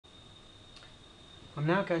I'm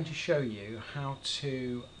now going to show you how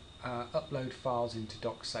to upload files into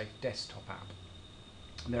docsafe desktop app.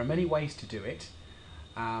 And there are many ways to do it.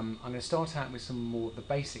 I'm going to start out with some more of the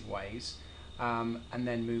basic ways and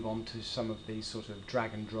then move on to some of these sort of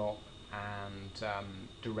drag and drop and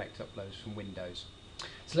direct uploads from Windows.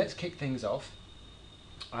 So let's kick things off.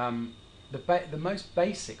 The most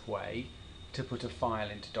basic way to put a file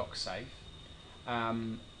into docsafe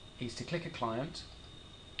is to click a client,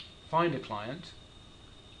 find a client,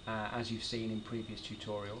 as you've seen in previous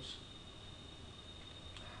tutorials,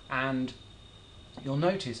 and you'll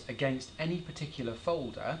notice against any particular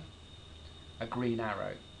folder a green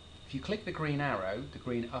arrow. If you click the green arrow, the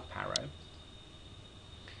green up arrow,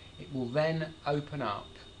 it will then open up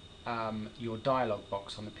your dialog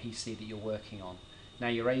box on the PC that you're working on. Now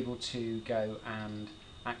you're able to go and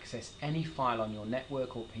access any file on your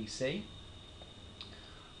network or PC,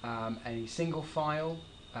 any single file,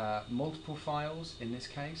 multiple files in this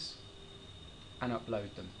case, and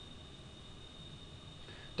upload them.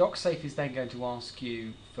 docsafe is then going to ask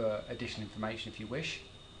you for additional information if you wish,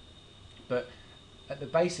 but at the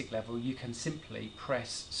basic level you can simply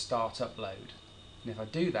press start upload, and if I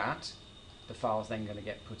do that, the file's then going to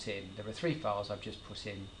get put in. There are 3 files I've just put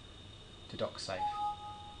in to docsafe.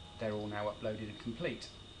 They're all now uploaded and complete.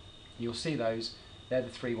 You'll see those, they're the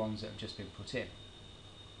 3 ones that have just been put in.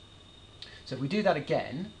 So if we do that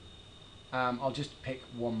again, I'll just pick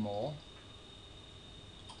one more.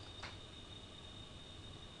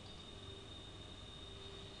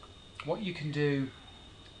 What you can do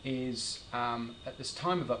is, at this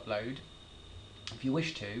time of upload, if you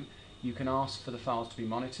wish to, you can ask for the files to be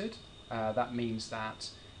monitored. That means that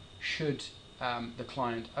should the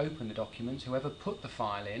client open the documents, whoever put the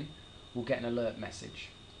file in will get an alert message.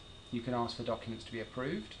 You can ask for documents to be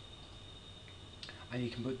approved, and you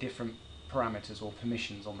can put different parameters or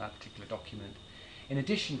permissions on that particular document. In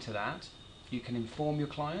addition to that, you can inform your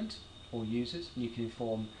client or users, and you can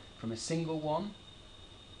inform from a single one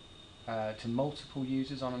to multiple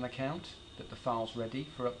users on an account that the file's ready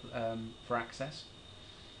for access.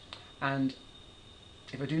 And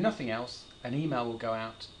if I do nothing else, an email will go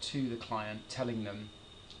out to the client telling them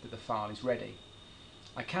that the file is ready.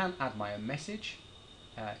 I can add my own message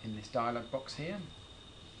in this dialog box here,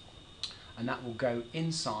 and that will go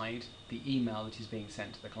inside the email that is being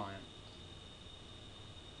sent to the client.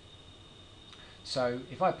 So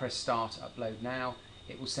if I press start upload now,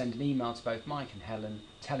 it will send an email to both Mike and Helen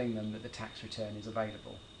telling them that the tax return is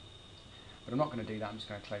available. But I'm not going to do that, I'm just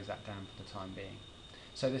going to close that down for the time being.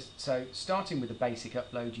 So starting with the basic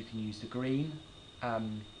upload, you can use the green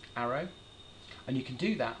arrow, and you can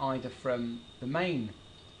do that either from the main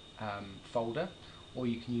folder, or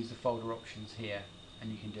you can use the folder options here,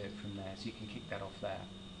 and you can do it from there, so you can kick that off there.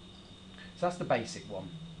 So that's the basic one.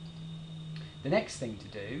 The next thing to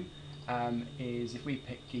do is, if we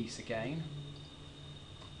pick geese again,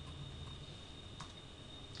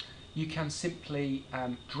 you can simply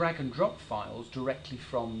drag and drop files directly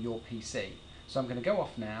from your PC. So I'm going to go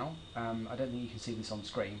off now. I don't think you can see this on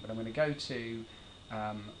screen, but I'm going to go to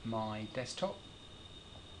my desktop,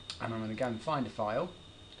 and I'm going to go and find a file,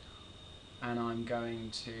 and I'm going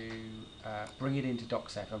to bring it into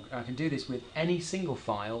docsafe. I can do this with any single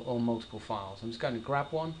file or multiple files. I'm just going to grab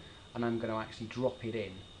one, and I'm going to actually drop it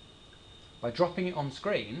in. By dropping it on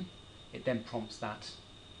screen, it then prompts that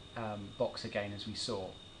box again, as we saw.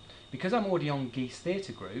 Because I'm already on Geese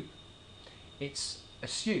Theatre Group, it's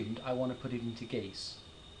assumed I want to put it into Geese.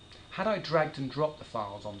 Had I dragged and dropped the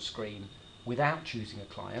files on screen without choosing a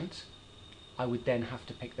client, I would then have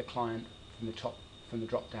to pick the client from the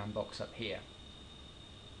drop-down box up here.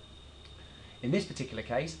 In this particular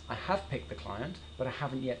case, I have picked the client, but I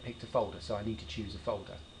haven't yet picked a folder, so I need to choose a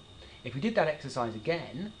folder. If we did that exercise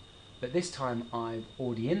again, but this time I'm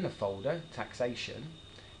already in the folder, taxation,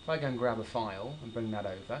 if I go and grab a file and bring that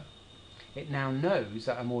over, it now knows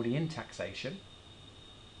that I'm already in taxation,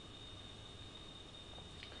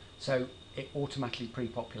 so it automatically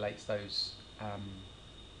pre-populates those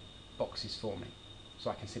boxes for me.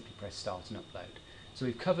 So I can simply press start and upload. So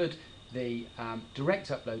we've covered the direct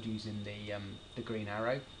upload using the green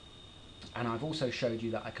arrow, and I've also showed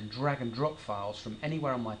you that I can drag and drop files from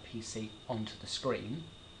anywhere on my PC onto the screen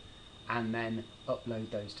and then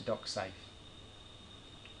upload those to docsafe.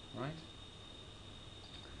 Right?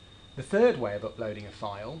 The third way of uploading a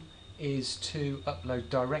file is to upload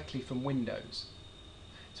directly from Windows.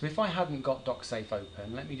 So if I hadn't got docsafe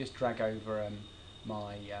open, let me just drag over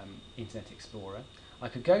my Internet Explorer. I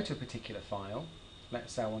could go to a particular file.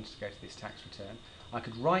 Let's say I wanted to go to this tax return. I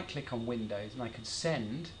could right click on Windows, and I could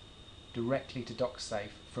send directly to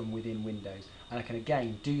docsafe from within Windows, and I can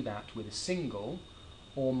again do that with a single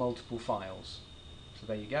or multiple files. So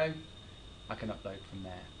there you go, I can upload from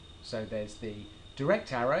there. So there's the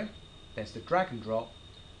direct arrow, there's the drag and drop,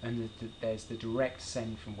 and there's the direct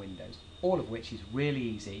send from Windows, all of which is really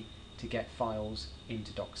easy to get files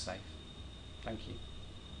into docsafe. Thank you.